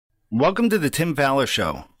Welcome to the Tim Fowler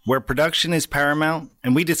Show, where production is paramount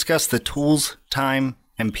and we discuss the tools, time,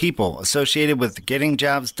 and people associated with getting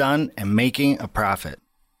jobs done and making a profit.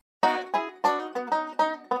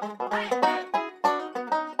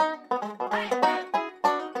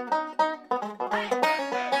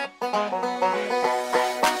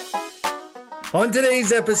 On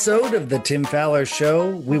today's episode of the Tim Fowler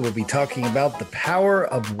Show, we will be talking about the power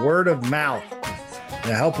of word of mouth with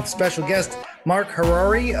the help of special guest Mark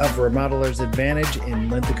Harari of Remodelers Advantage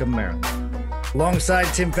in Linthicum, Maryland. Alongside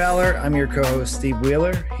Tim Fowler, I'm your co-host, Steve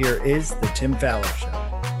Wheeler. Here is the Tim Fowler Show.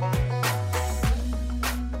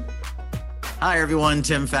 Hi, everyone.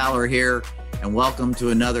 Tim Fowler here, and welcome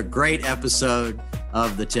to another great episode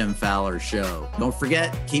of the Tim Fowler Show. Don't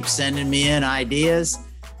forget, keep sending me in ideas,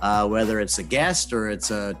 whether it's a guest or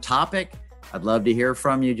it's a topic. I'd love to hear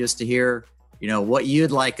from you, just to hear, what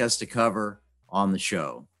you'd like us to cover on the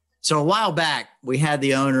show. So a while back, we had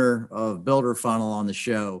the owner of Builder Funnel on the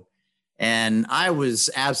show, and I was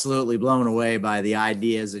absolutely blown away by the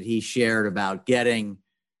ideas that he shared about getting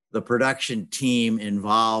the production team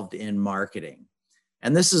involved in marketing.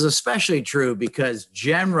 And this is especially true because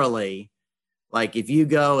generally, like if you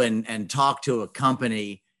go and talk to a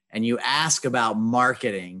company and you ask about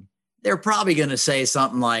marketing, they're probably going to say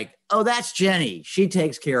something like, "Oh, that's Jenny. She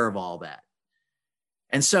takes care of all that."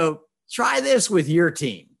 And so try this with your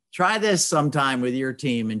team. Try this sometime with your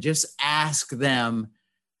team and just ask them,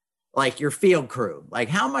 like your field crew, like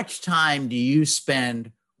how much time do you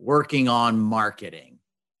spend working on marketing,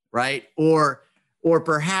 right? Or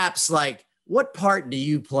perhaps like what part do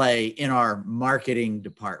you play in our marketing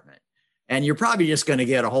department? And you're probably just going to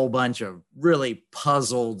get a whole bunch of really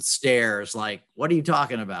puzzled stares like, what are you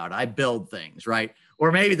talking about? I build things, right?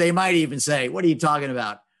 Or maybe they might even say, what are you talking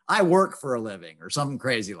about? I work for a living or something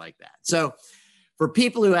crazy like that. So for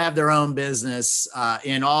people who have their own business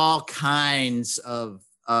in all kinds of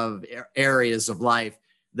areas of life,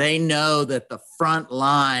 they know that the front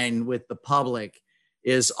line with the public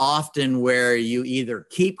is often where you either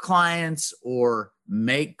keep clients or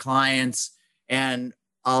make clients. And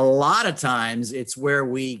a lot of times it's where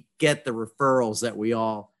we get the referrals that we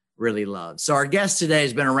all really love. So our guest today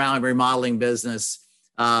has been around remodeling business,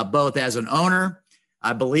 both as an owner.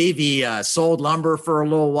 I believe he sold lumber for a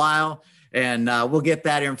little while. And we'll get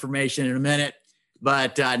that information in a minute.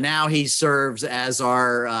 But now he serves as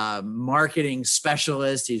our marketing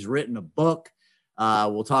specialist. He's written a book.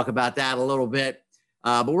 We'll talk about that a little bit.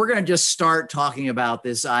 But we're going to just start talking about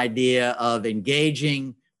this idea of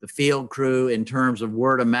engaging the field crew in terms of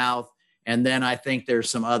word of mouth. And then I think there's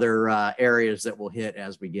some other areas that we'll hit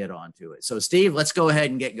as we get onto it. So, Steve, let's go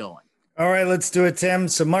ahead and get going. All right, let's do it, Tim.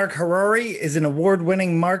 So Mark Harari is an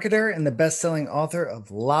award-winning marketer and the best-selling author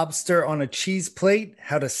of Lobster on a Cheese Plate,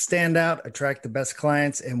 How to Stand Out, Attract the Best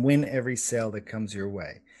Clients, and Win Every Sale That Comes Your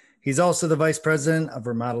Way. He's also the vice president of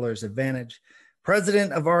Remodelers Advantage,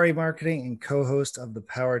 president of RE Marketing, and co-host of the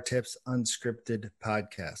Power Tips Unscripted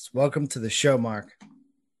podcast. Welcome to the show, Mark.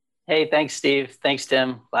 Hey, thanks, Steve. Thanks,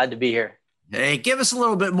 Tim. Glad to be here. Hey, give us a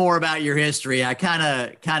little bit more about your history. I kind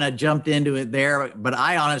of jumped into it there, but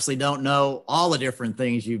I honestly don't know all the different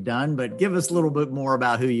things you've done, but give us a little bit more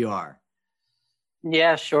about who you are.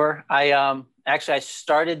 Yeah, sure. I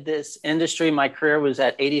started this industry. My career was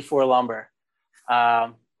at 84 Lumber.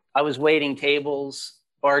 I was waiting tables,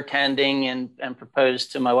 bartending, and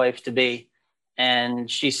proposed to my wife to be.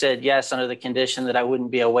 And she said yes, under the condition that I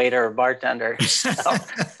wouldn't be a waiter or bartender.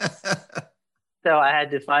 So I had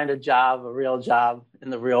to find a real job in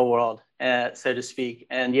the real world, so to speak.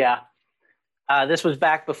 And this was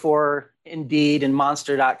back before Indeed and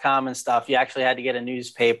Monster.com and stuff. You actually had to get a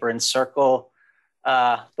newspaper and circle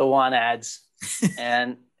the want ads.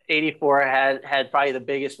 And 84 had probably the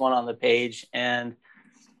biggest one on the page. And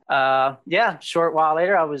short while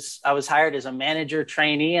later, I was hired as a manager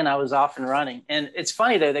trainee, and I was off and running. And it's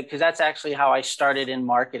funny though, because that's actually how I started in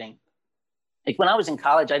marketing. Like when I was in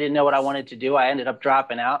college, I didn't know what I wanted to do. I ended up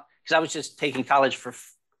dropping out because I was just taking classes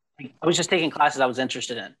I was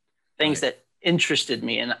interested in, things that interested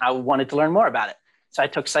me, and I wanted to learn more about it. So I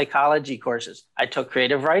took psychology courses. I took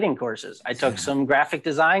creative writing courses. I took some graphic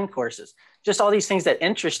design courses, just all these things that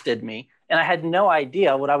interested me. And I had no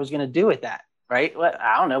idea what I was going to do with that, right? Well,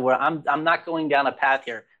 I don't know where I'm not going down a path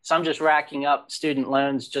here. So I'm just racking up student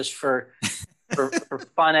loans just for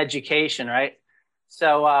fun education, right?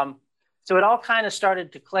 So it all kind of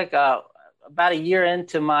started to click. About a year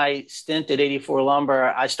into my stint at 84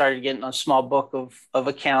 Lumber, I started getting a small book of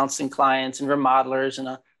accounts and clients and remodelers and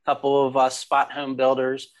a couple of spot home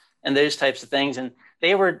builders and those types of things. And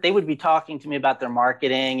they would be talking to me about their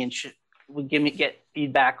marketing and would get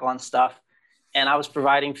feedback on stuff. and I was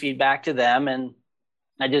providing feedback to them, and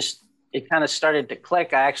it kind of started to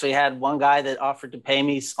click. I actually had one guy that offered to pay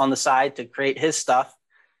me on the side to create his stuff.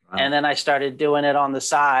 Wow. And then I started doing it on the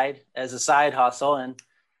side as a side hustle. And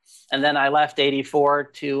then I left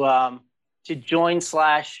 84 to join /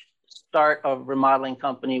 start a remodeling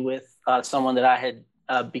company with someone that I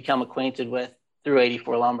had become acquainted with through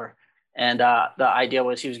 84 Lumber. And the idea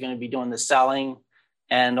was he was going to be doing the selling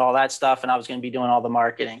and all that stuff, and I was going to be doing all the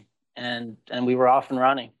marketing. And we were off and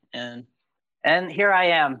running. And here I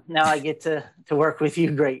am. Now I get to work with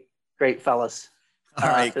you, great fellas. All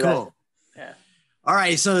right, cool. Yeah. All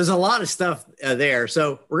right, so there's a lot of stuff there.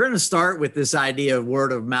 So we're going to start with this idea of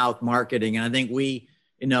word of mouth marketing. And I think we,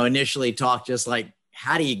 initially talked just like,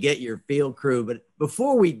 how do you get your field crew? But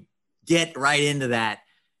before we get right into that,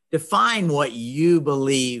 define what you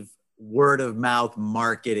believe word of mouth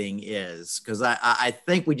marketing is, because I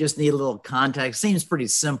think we just need a little context. Seems pretty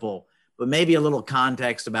simple, but maybe a little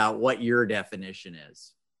context about what your definition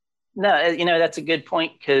is. No, that's a good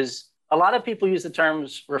point, because a lot of people use the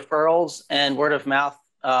terms referrals and word of mouth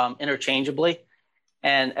interchangeably.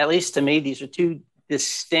 And at least to me, these are two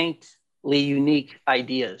distinctly unique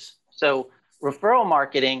ideas. So referral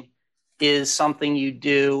marketing is something you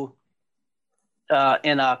do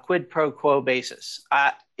in a quid pro quo basis.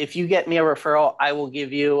 If you get me a referral, I will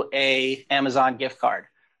give you a Amazon gift card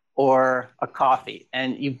or a coffee.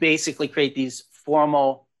 And you basically create these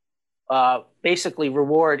formal, basically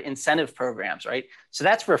reward incentive programs, right? So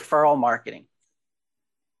that's referral marketing.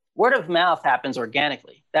 Word of mouth happens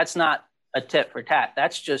organically. That's not a tit for tat.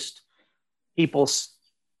 That's just people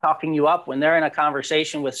talking you up. When they're in a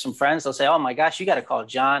conversation with some friends, they'll say, oh my gosh, you got to call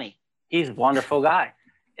Johnny. He's a wonderful guy.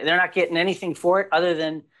 They're not getting anything for it other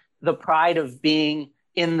than the pride of being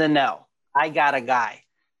in the know. I got a guy.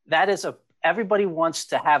 That is everybody wants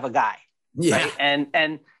to have a guy. Yeah. Right?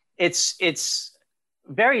 And it's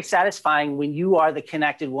very satisfying when you are the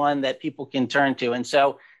connected one that people can turn to. And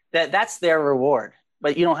so that's their reward,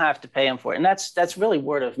 but you don't have to pay them for it. And that's really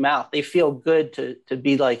word of mouth. They feel good to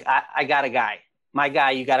be like, I got a guy, my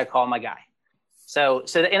guy, you got to call my guy. So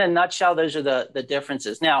in a nutshell, those are the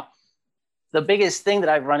differences. Now, the biggest thing that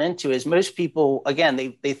I've run into is most people, again,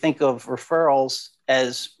 they think of referrals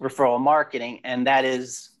as referral marketing, and that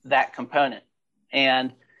is that component.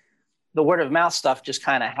 And the word of mouth stuff just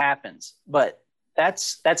kind of happens, but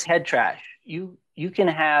that's head trash. You can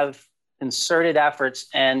have concerted efforts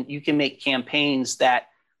and you can make campaigns that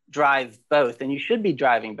drive both, and you should be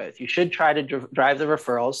driving both. You should try to drive the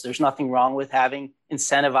referrals. There's nothing wrong with having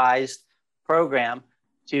incentivized program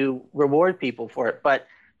to reward people for it.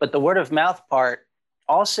 But the word of mouth part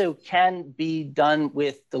also can be done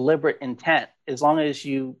with deliberate intent, as long as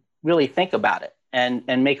you really think about it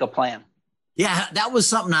and make a plan. Yeah, that was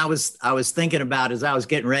something I was thinking about as I was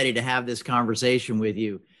getting ready to have this conversation with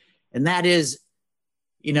you. And that is,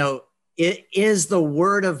 it is the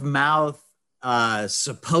word of mouth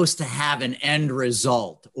supposed to have an end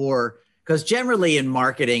result? Or because generally in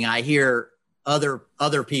marketing, I hear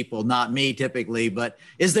other people, not me typically, but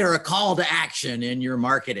is there a call to action in your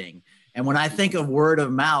marketing? And when I think of word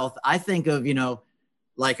of mouth, I think of,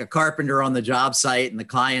 like a carpenter on the job site and the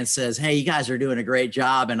client says, hey, you guys are doing a great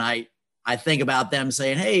job. And I think about them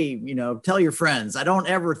saying, hey, tell your friends. I don't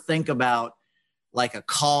ever think about like a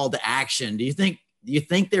call to action. Do you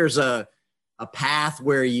think there's a path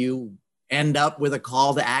where you end up with a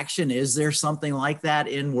call to action? Is there something like that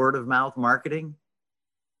in word of mouth marketing?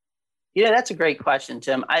 Yeah, that's a great question,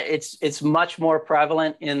 Tim. It's much more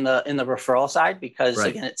prevalent in the referral side because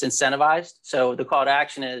right. Again, it's incentivized. So the call to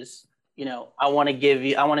action is, I want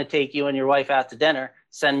to take you and your wife out to dinner.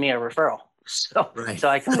 Send me a referral, so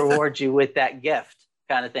I can reward you with that gift,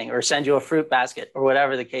 kind of thing, or send you a fruit basket, or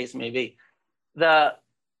whatever the case may be. I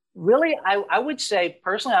would say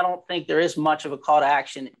personally, I don't think there is much of a call to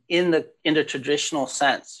action in the traditional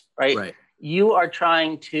sense, right? Right. You are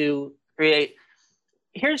trying to create.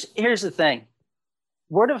 Here's the thing.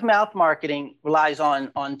 Word of mouth marketing relies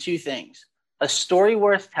on two things: a story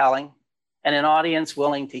worth telling and an audience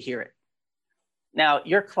willing to hear it. Now,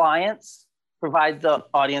 your clients provide the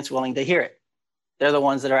audience willing to hear it. They're the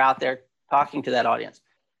ones that are out there talking to that audience.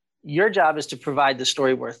 Your job is to provide the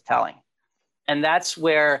story worth telling. And that's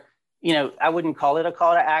where, I wouldn't call it a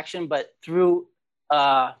call to action, but through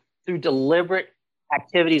deliberate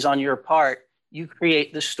activities on your part, you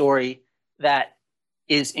create the story that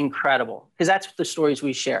is incredible, because that's what the stories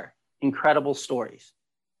we share, incredible stories,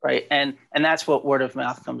 right? And that's what word of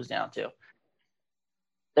mouth comes down to.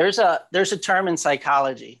 There's a term in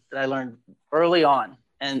psychology that I learned early on,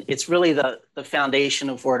 and it's really the foundation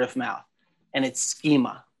of word of mouth, and it's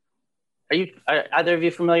schema. Are either of you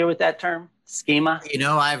familiar with that term? Schema?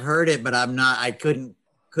 I've heard it, but I couldn't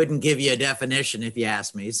give you a definition if you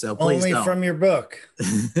asked me. So please Only don't. from your book.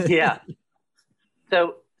 Yeah.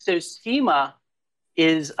 So schema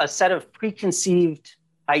is a set of preconceived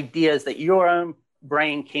ideas that your own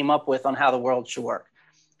brain came up with on how the world should work.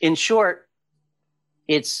 In short,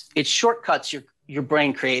 it's shortcuts your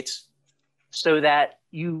brain creates so that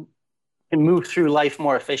you can move through life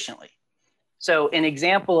more efficiently. So an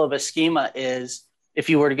example of a schema is if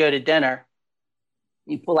you were to go to dinner,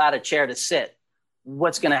 you pull out a chair to sit,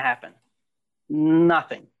 what's going to happen?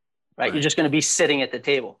 Nothing, right? You're just going to be sitting at the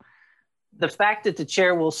table. The fact that the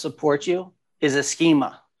chair will support you is a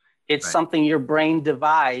schema. It's something your brain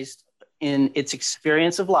devised in its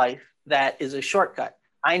experience of life that is a shortcut.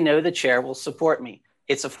 I know the chair will support me.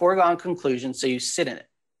 It's a foregone conclusion, so you sit in it.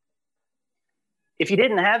 If you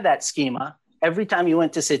didn't have that schema, every time you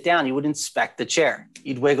went to sit down, you would inspect the chair.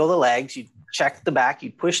 You'd wiggle the legs, you'd check the back,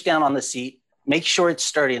 you'd push down on the seat, make sure it's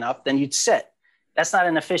sturdy enough, then you'd sit. That's not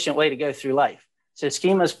an efficient way to go through life. So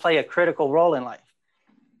schemas play a critical role in life.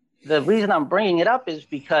 The reason I'm bringing it up is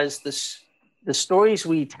because the stories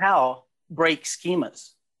we tell break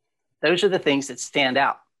schemas. Those are the things that stand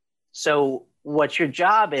out. So what your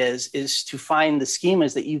job is to find the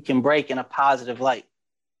schemas that you can break in a positive light.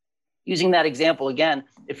 Using that example again,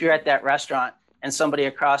 if you're at that restaurant and somebody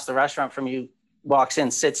across the restaurant from you walks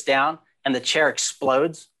in, sits down, and the chair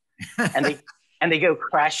explodes and they go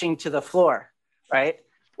crashing to the floor, right?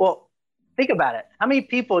 Well, think about it. How many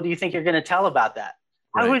people do you think you're going to tell about that?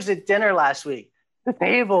 I was at dinner last week.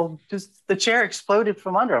 The chair exploded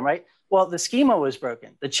from under him, right? Well, the schema was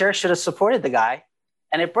broken. The chair should have supported the guy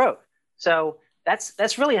and it broke. So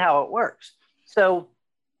that's really how it works. So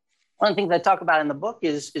one of the things I talk about in the book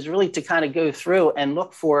is really to kind of go through and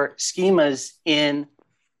look for schemas in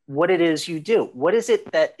what it is you do. What is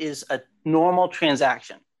it that is a normal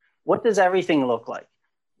transaction? What does everything look like?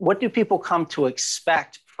 What do people come to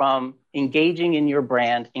expect from engaging in your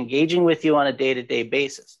brand, engaging with you on a day-to-day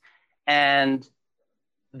basis? And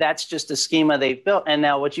that's just a schema they've built. And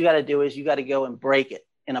now what you got to do is you got to go and break it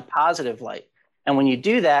in a positive light. And when you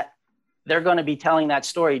do that, they're going to be telling that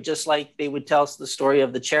story just like they would tell us the story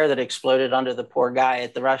of the chair that exploded under the poor guy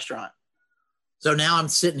at the restaurant. So now I'm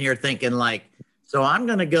sitting here thinking so I'm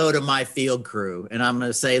going to go to my field crew and I'm going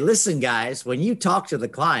to say, listen, guys, when you talk to the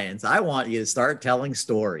clients, I want you to start telling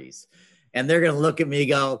stories. And they're going to look at me and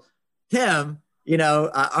go, Tim,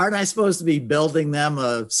 aren't I supposed to be building them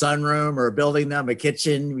a sunroom or building them a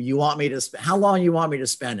kitchen? How long you want me to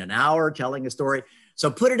spend? An hour telling a story?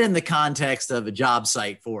 So put it in the context of a job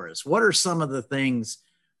site for us. What are some of the things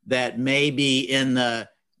that may be in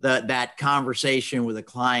that conversation with a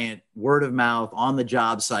client, word of mouth on the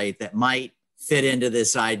job site that might fit into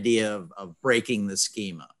this idea of breaking the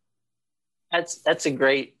schema? That's a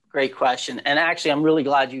great question. And actually, I'm really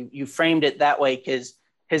glad you framed it that way because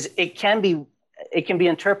it can be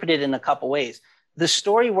interpreted in a couple ways. The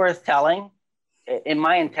story worth telling, in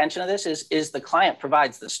my intention of this is the client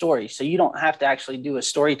provides the story. So you don't have to actually do a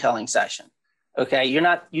storytelling session. Okay. You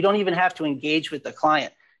don't even have to engage with the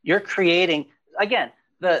client. You're creating, again,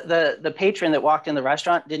 the patron that walked in the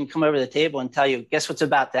restaurant didn't come over to the table and tell you, guess what's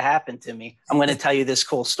about to happen to me? I'm going to tell you this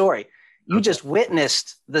cool story. You just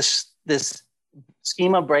witnessed this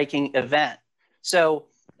schema breaking event. So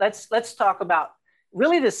let's talk about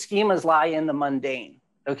really the schemas lie in the mundane.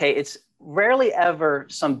 Okay. It's rarely ever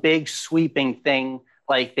some big sweeping thing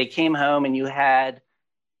like they came home and you had,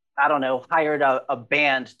 I don't know, hired a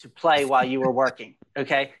band to play while you were working.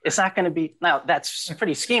 Okay. It's not going to be, now that's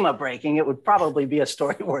pretty schema breaking. It would probably be a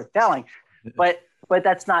story worth telling, but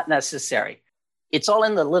that's not necessary. It's all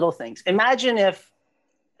in the little things. Imagine if,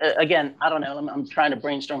 again, I don't know, I'm trying to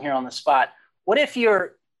brainstorm here on the spot. What if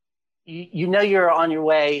you're on your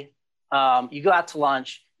way, you go out to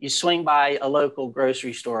lunch, you swing by a local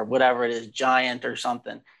grocery store, whatever it is, Giant or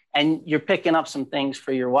something, and you're picking up some things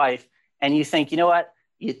for your wife. And you think, you know what?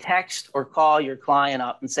 You text or call your client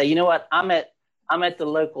up and say, you know what? I'm at the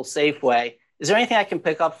local Safeway. Is there anything I can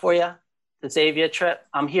pick up for you to save you a trip?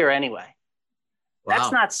 I'm here anyway. Wow.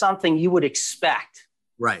 That's not something you would expect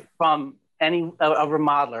from a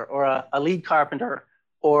remodeler or a lead carpenter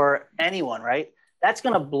or anyone, right? That's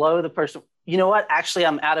going to blow the person. You know what? Actually,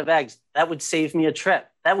 I'm out of eggs. That would save me a trip.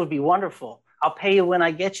 That would be wonderful. I'll pay you when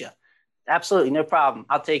I get you. Absolutely. No problem.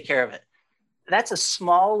 I'll take care of it. That's a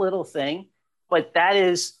small little thing, but that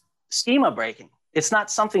is schema breaking. It's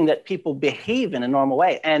not something that people behave in a normal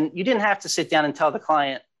way. And you didn't have to sit down and tell the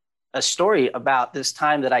client a story about this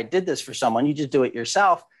time that I did this for someone. You just do it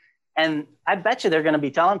yourself. And I bet you they're going to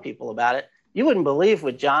be telling people about it. You wouldn't believe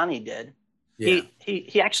what Johnny did. Yeah.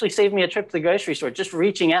 He actually saved me a trip to the grocery store, just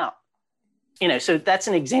reaching out. So that's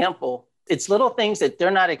an example. It's little things that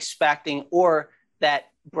they're not expecting or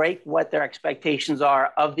that break what their expectations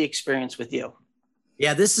are of the experience with you.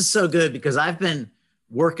 Yeah, this is so good because I've been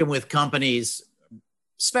working with companies,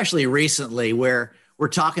 especially recently, where we're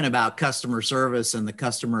talking about customer service and the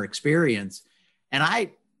customer experience. And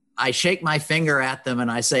I shake my finger at them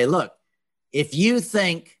and I say, look, if you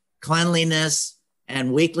think cleanliness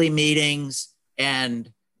and weekly meetings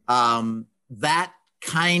and that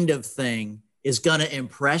kind of thing is going to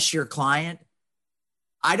impress your client,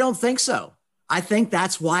 I don't think so. I think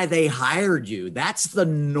that's why they hired you. That's the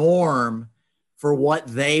norm for what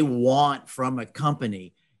they want from a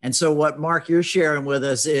company. And so what, Mark, you're sharing with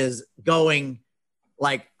us is going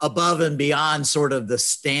like above and beyond sort of the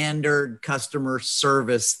standard customer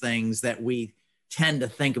service things that we tend to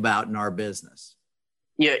think about in our business.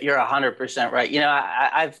 Yeah, you're 100%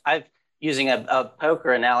 right. I've using a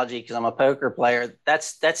poker analogy because I'm a poker player.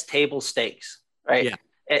 That's table stakes, right?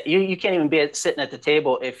 Yeah. You can't even be sitting at the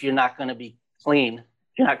table if you're not going to be clean,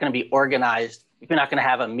 if you're not going to be organized, if you're not going to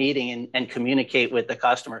have a meeting and communicate with the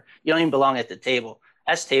customer. You don't even belong at the table.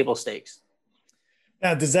 That's table stakes.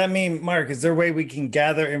 Now, does that mean, Mark, is there a way we can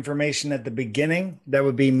gather information at the beginning that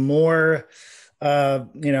would be more,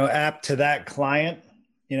 apt to that client,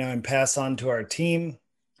 and pass on to our team,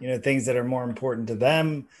 things that are more important to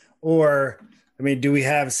them? Or, do we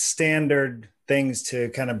have standard things to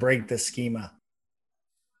kind of break the schema?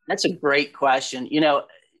 That's a great question.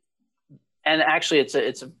 And actually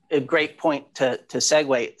it's a great point to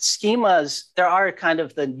segue. Schemas, there are kind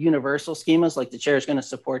of the universal schemas, like the chair is going to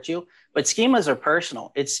support you, but schemas are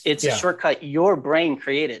personal. It's a shortcut your brain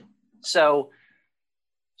created. So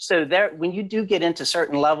there, when you do get into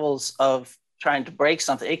certain levels of trying to break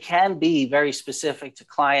something, it can be very specific to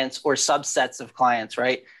clients or subsets of clients,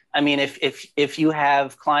 right? If you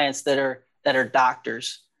have clients that are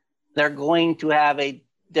doctors, they're going to have a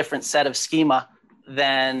different set of schema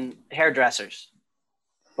than hairdressers,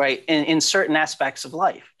 right? In certain aspects of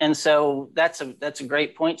life. And so that's a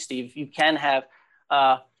great point, Steve. You can have,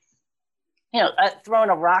 throwing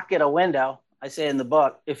a rock at a window, I say in the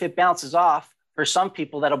book, if it bounces off, for some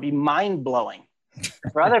people, that'll be mind blowing.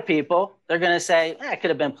 For other people, they're going to say, it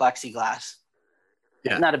could have been plexiglass.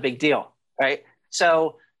 Yeah. Not a big deal, right?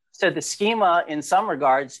 So the schema in some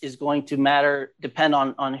regards is going to depend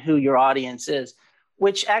on who your audience is.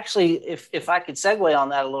 Which actually, if I could segue on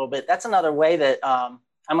that a little bit, that's another way that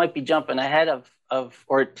I might be jumping ahead of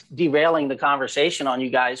or derailing the conversation on you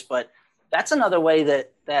guys, but that's another way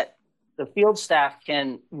that the field staff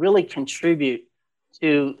can really contribute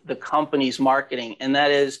to the company's marketing, and that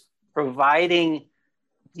is providing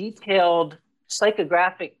detailed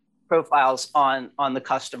psychographic profiles on the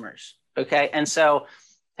customers, okay? And so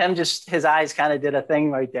Tim his eyes kind of did a thing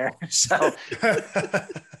right there. So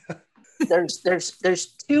there's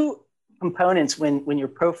two components when you're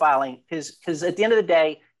profiling, because at the end of the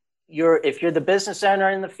day, if you're the business owner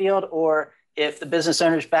in the field or if the business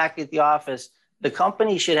owner's back at the office, the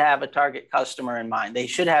company should have a target customer in mind. They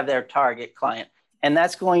should have their target client. And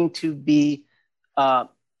that's going to be,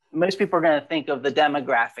 most people are going to think of the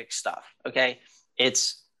demographic stuff, okay?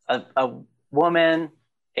 It's a woman,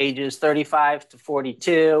 ages 35 to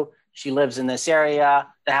 42. She lives in this area.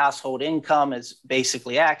 The household income is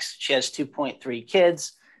basically X. She has 2.3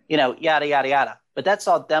 kids, yada, yada, yada. But that's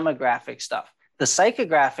all demographic stuff. The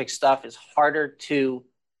psychographic stuff is harder to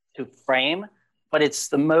frame, but it's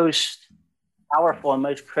the most powerful and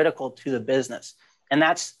most critical to the business. And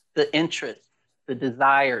that's the interest, the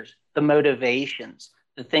desires, the motivations,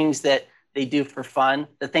 the things that they do for fun,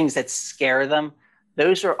 the things that scare them.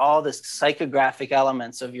 Those are all the psychographic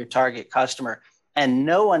elements of your target customer. And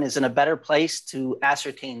no one is in a better place to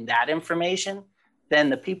ascertain that information than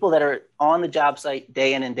the people that are on the job site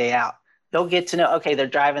day in and day out. They'll get to know, okay, they're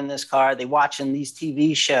driving this car, they're watching these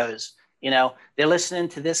TV shows, they're listening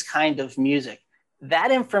to this kind of music.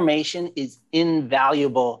 That information is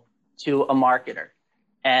invaluable to a marketer.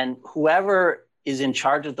 And whoever is in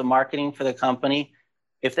charge of the marketing for the company,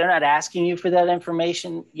 if they're not asking you for that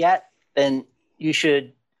information yet, then you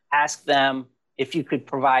should ask them if you could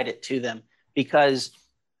provide it to them. Because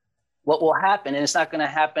what will happen, and it's not going to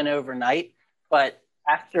happen overnight, but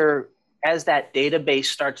as that database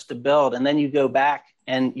starts to build, and then you go back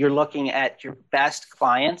and you're looking at your best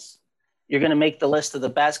clients, you're going to make the list of the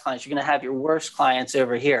best clients. You're going to have your worst clients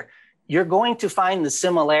over here. You're going to find the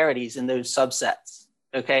similarities in those subsets,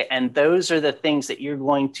 okay? And those are the things that you're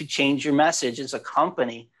going to change your message as a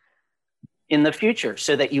company in the future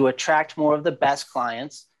so that you attract more of the best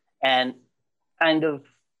clients and kind of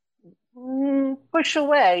push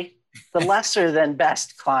away the lesser than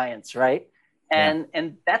best clients, right?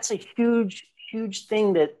 And that's a huge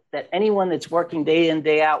thing that anyone that's working day in,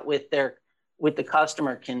 day out with the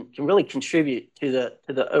customer can really contribute to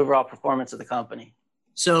the overall performance of the company.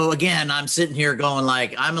 So again, I'm sitting here going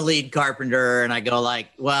like, I'm a lead carpenter, and I go like,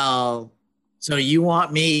 well, so you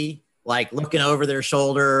want me like looking over their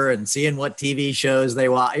shoulder and seeing what TV shows they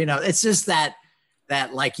watch? You know, it's just that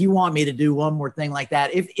like, you want me to do one more thing like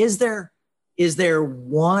that. Is there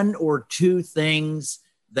one or two things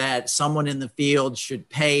that someone in the field should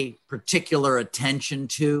pay particular attention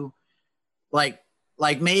to? Like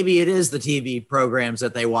maybe it is the TV programs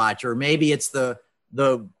that they watch, or maybe it's the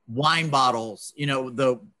wine bottles, you know,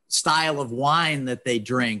 the style of wine that they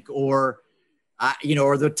drink, or,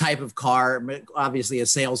 or the type of car. Obviously a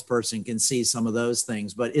salesperson can see some of those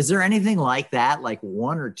things, but is there anything like that? Like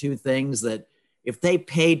one or two things that if they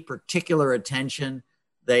paid particular attention,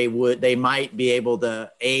 they might be able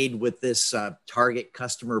to aid with this target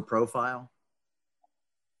customer profile?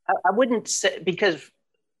 I wouldn't say, because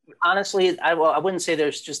honestly, I wouldn't say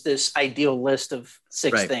there's just this ideal list of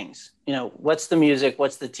six things. You know, what's the music?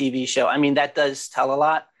 What's the TV show? I mean, that does tell a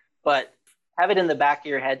lot, but have it in the back of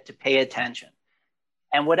your head to pay attention.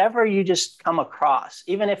 And whatever you just come across,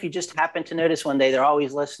 even if you just happen to notice one day they're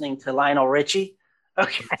always listening to Lionel Richie,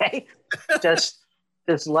 okay, just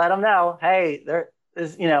let them know, hey, there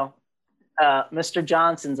is, Mr.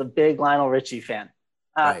 Johnson's a big Lionel Richie fan.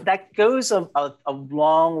 That goes a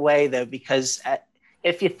long way, though, because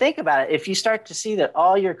if you think about it, if you start to see that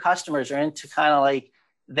all your customers are into kind of like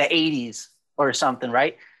the 80s or something,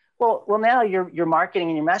 right? Well, now your marketing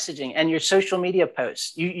and your messaging and your social media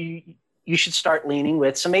posts, you should start leaning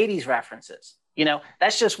with some 80s references. You know,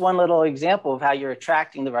 that's just one little example of how you're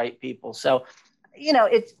attracting the right people. So,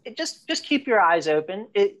 it just keep your eyes open.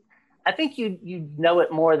 I think you know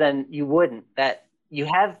it more than you wouldn't, that you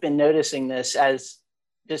have been noticing this as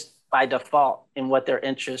just by default in what their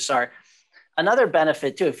interests are. Another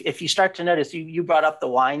benefit too, if you start to notice, you brought up the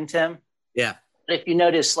wine, Tim. Yeah. If you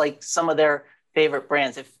notice like some of their favorite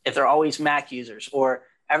brands, if they're always Mac users, or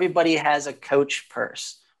everybody has a Coach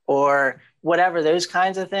purse, or whatever, those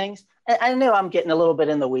kinds of things. And I know I'm getting a little bit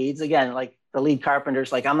in the weeds again, like the lead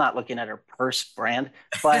carpenter's like, I'm not looking at her purse brand,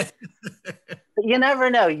 but you never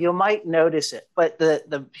know, you might notice it. But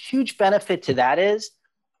the huge benefit to that is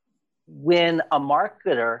when a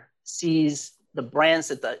marketer sees the brands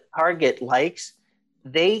that the target likes,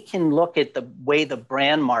 they can look at the way the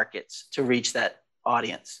brand markets to reach that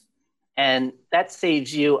audience. And that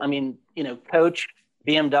saves you, Coach,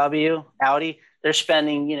 BMW, Audi, they're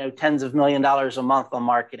spending, tens of $millions a month on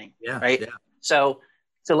marketing, right? Yeah. So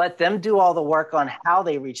let them do all the work on how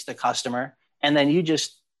they reach the customer. And then you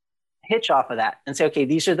just hitch off of that and say, okay,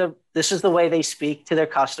 this is the way they speak to their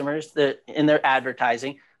customers in their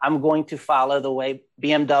advertising. I'm going to follow the way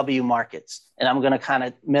BMW markets, and I'm going to kind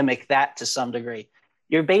of mimic that to some degree.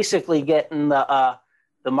 You're basically getting the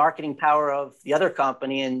marketing power of the other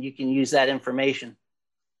company, and you can use that information.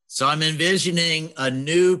 So I'm envisioning a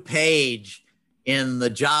new page in the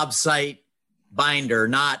job site binder,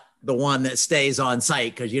 not the one that stays on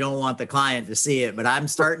site because you don't want the client to see it. But I'm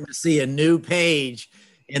starting to see a new page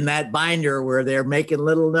in that binder where they're making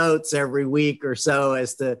little notes every week or so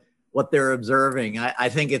as to what they're observing. I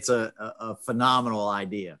think it's a phenomenal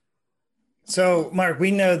idea. So, Mark,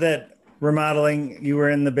 we know that remodeling, you were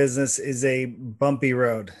in the business, is a bumpy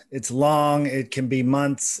road. It's long. It can be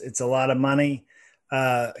months. It's a lot of money.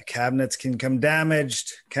 Cabinets can come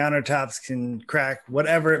damaged. Countertops can crack.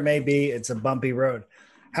 Whatever it may be, it's a bumpy road.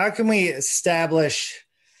 How can we establish,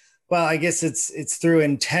 well, I guess it's through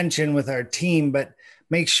intention with our team, but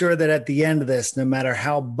make sure that at the end of this, no matter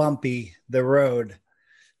how bumpy the road,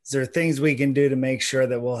 is there things we can do to make sure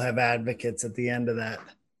that we'll have advocates at the end of that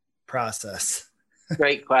process?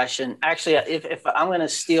 Great question. Actually, if I'm going to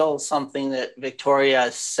steal something that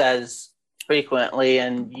Victoria says frequently,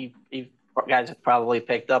 and you guys have probably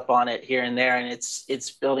picked up on it here and there, and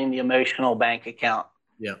it's building the emotional bank account.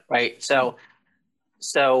 Yeah. Right. So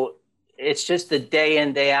it's just the day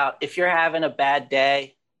in, day out. If you're having a bad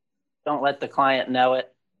day, don't let the client know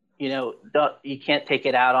it. You can't take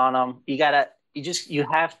it out on them. You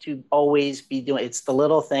have to always be doing, it's the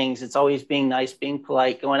little things. It's always being nice, being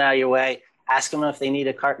polite, going out of your way, ask them if they need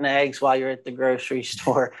a carton of eggs while you're at the grocery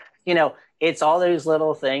store. It's all those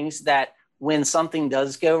little things that when something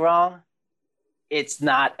does go wrong, it's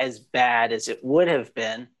not as bad as it would have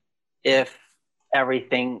been if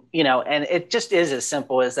everything, and it just is as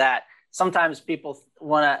simple as that. Sometimes people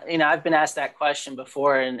want to, I've been asked that question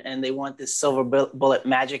before, and they want this silver bullet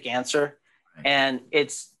magic answer. Right. And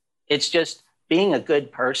it's just being a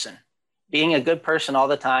good person all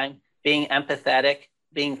the time, being empathetic,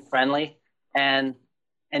 being friendly. and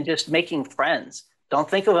just making friends. Don't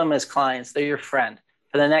think of them as clients. They're your friend.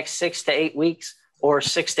 For the next 6 to 8 weeks or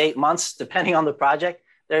 6 to 8 months, depending on the project,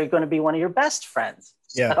 they're going to be one of your best friends.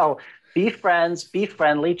 Yeah. So be friends, be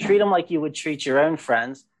friendly, treat them like you would treat your own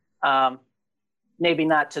friends. Maybe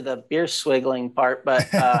not to the beer swiggling part, but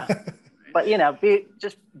but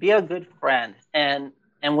be a good friend. And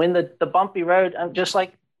when the bumpy road, just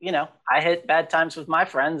like, I hit bad times with my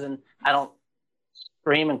friends, and I don't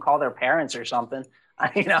scream and call their parents or something.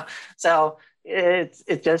 So it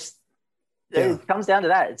comes down to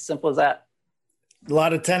that. It's simple as that. A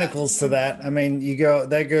lot of tentacles to that. I mean,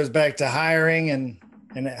 that goes back to hiring and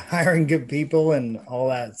hiring good people and all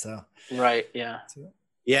that. So right, yeah.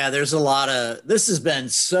 Yeah, there's a lot of, this has been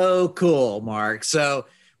so cool, Mark. So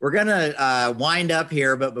we're going to wind up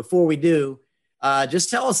here, but before we do,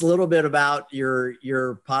 just tell us a little bit about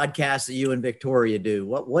your podcast that you and Victoria do.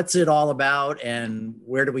 What's it all about, and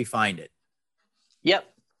where do we find it? Yep.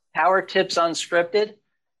 Power Tips Unscripted.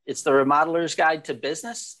 It's the Remodeler's Guide to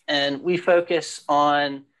Business. And we focus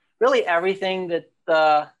on really everything that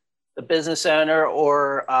the business owner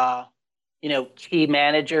or, key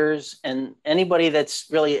managers and anybody that's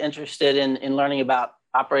really interested in learning about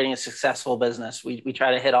operating a successful business. We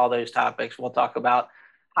try to hit all those topics. We'll talk about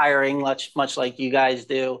hiring, much like you guys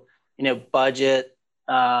do, budget,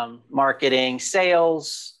 marketing,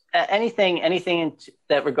 sales, anything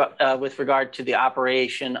that with regard to the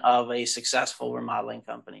operation of a successful remodeling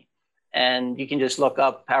company. And you can just look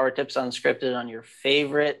up Power Tips Unscripted on your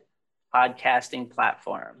favorite podcasting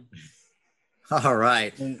platform. All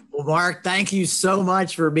right. Well, Mark, thank you so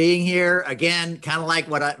much for being here. Again, kind of like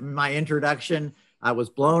my introduction, I was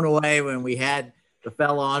blown away when we had the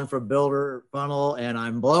fellow on from Builder Funnel, and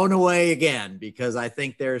I'm blown away again because I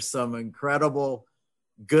think there's some incredible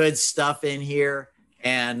good stuff in here.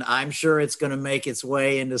 And I'm sure it's going to make its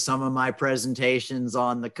way into some of my presentations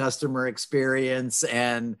on the customer experience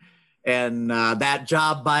and that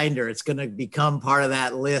job binder. It's going to become part of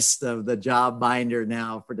that list of the job binder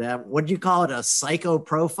now for that. What do you call it? A psycho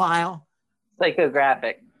profile?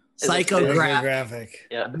 Psychographic. Psychographic.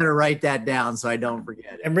 Yeah. I better write that down so I don't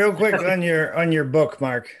forget it. And real quick on your book,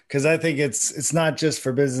 Mark, because I think it's not just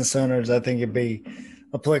for business owners. I think it'd be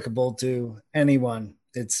applicable to anyone.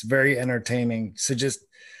 It's very entertaining. So just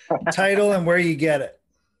title and where you get it.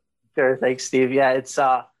 Sure. Thanks, Steve. Yeah, it's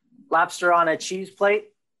Lobster on a Cheese Plate.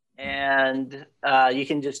 And you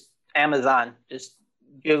can just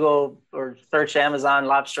Google or search Amazon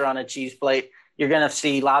Lobster on a Cheese Plate. You're going to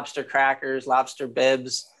see lobster crackers, lobster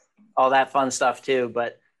bibs, all that fun stuff too.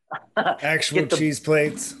 But actual cheese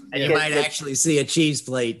plates. And you might actually see a cheese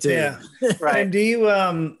plate too. Yeah. Right. And do you,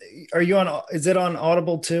 is it on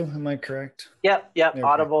Audible too? Am I correct? Yep. Okay.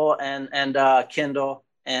 Audible and Kindle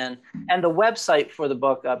and the website for the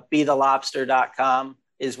book, bethelobster.com,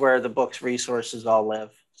 is where the book's resources all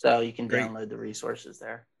live. So you can download the resources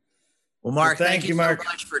there. Well, Mark, thank you so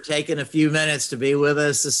much for taking a few minutes to be with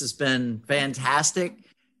us. This has been fantastic.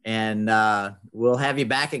 And we'll have you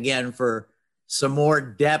back again for some more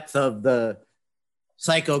depth of the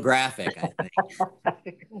psychographic, I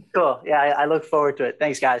think. Cool. Yeah, I look forward to it.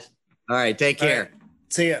 Thanks, guys. All right. Take care. Right.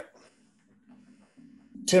 See ya.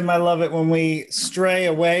 Tim, I love it when we stray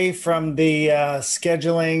away from the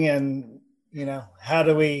scheduling and, how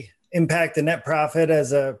do we impact the net profit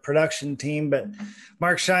as a production team. But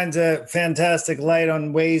Mark shines a fantastic light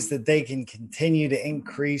on ways that they can continue to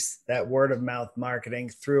increase that word of mouth marketing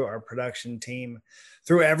through our production team,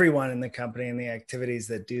 through everyone in the company and the activities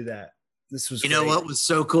that do that. This was great. What was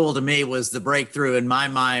so cool to me was the breakthrough in my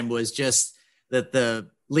mind was just that the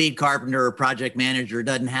lead carpenter or project manager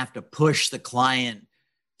doesn't have to push the client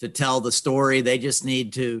to tell the story. They just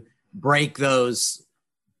need to break those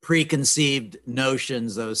preconceived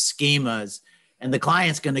notions, those schemas, and the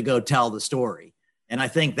client's going to go tell the story. And I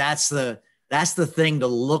think that's the thing to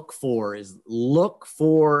look for,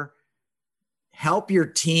 help your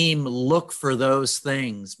team look for those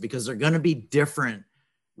things, because they're going to be different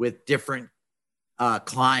with different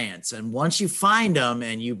clients. And once you find them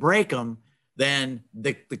and you break them, then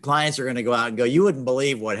the clients are going to go out and go, you wouldn't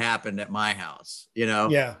believe what happened at my house,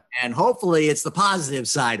 Yeah. And hopefully it's the positive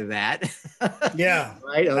side of that. Yeah.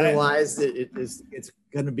 Right. Otherwise it's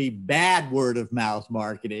going to be bad word of mouth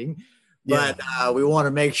marketing, but we want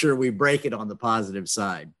to make sure we break it on the positive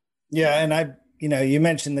side. Yeah. And you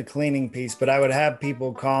mentioned the cleaning piece, but I would have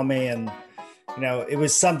people call me and, it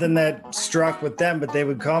was something that struck with them, but they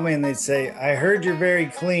would call me and they'd say, I heard you're very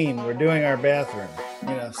clean. We're doing our bathroom,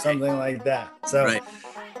 something like that. So, right.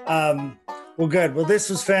 Well, good. Well, this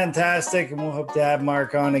was fantastic. And we'll hope to have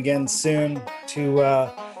Mark on again soon to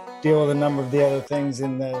deal with a number of the other things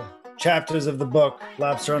in the chapters of the book,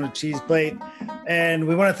 Lobster on a Cheese Plate. And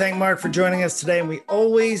we want to thank Mark for joining us today. And we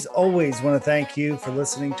always want to thank you for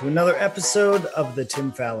listening to another episode of The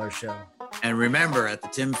Tim Fowler Show. And remember, at The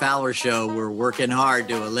Tim Fowler Show, we're working hard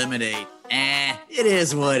to eliminate, it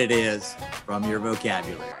is what it is from your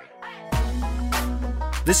vocabulary.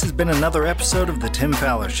 This has been another episode of The Tim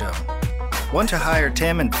Fowler Show. Want to hire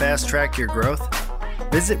Tim and fast track your growth?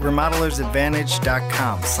 Visit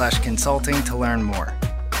remodelersadvantage.com/consulting to learn more.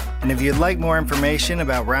 And if you'd like more information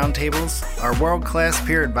about Roundtables, our world-class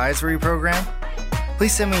peer advisory program,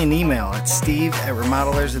 please send me an email at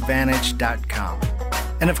steve@remodelersadvantage.com.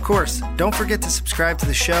 And of course, don't forget to subscribe to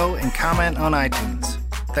the show and comment on iTunes.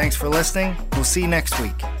 Thanks for listening. We'll see you next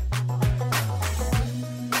week.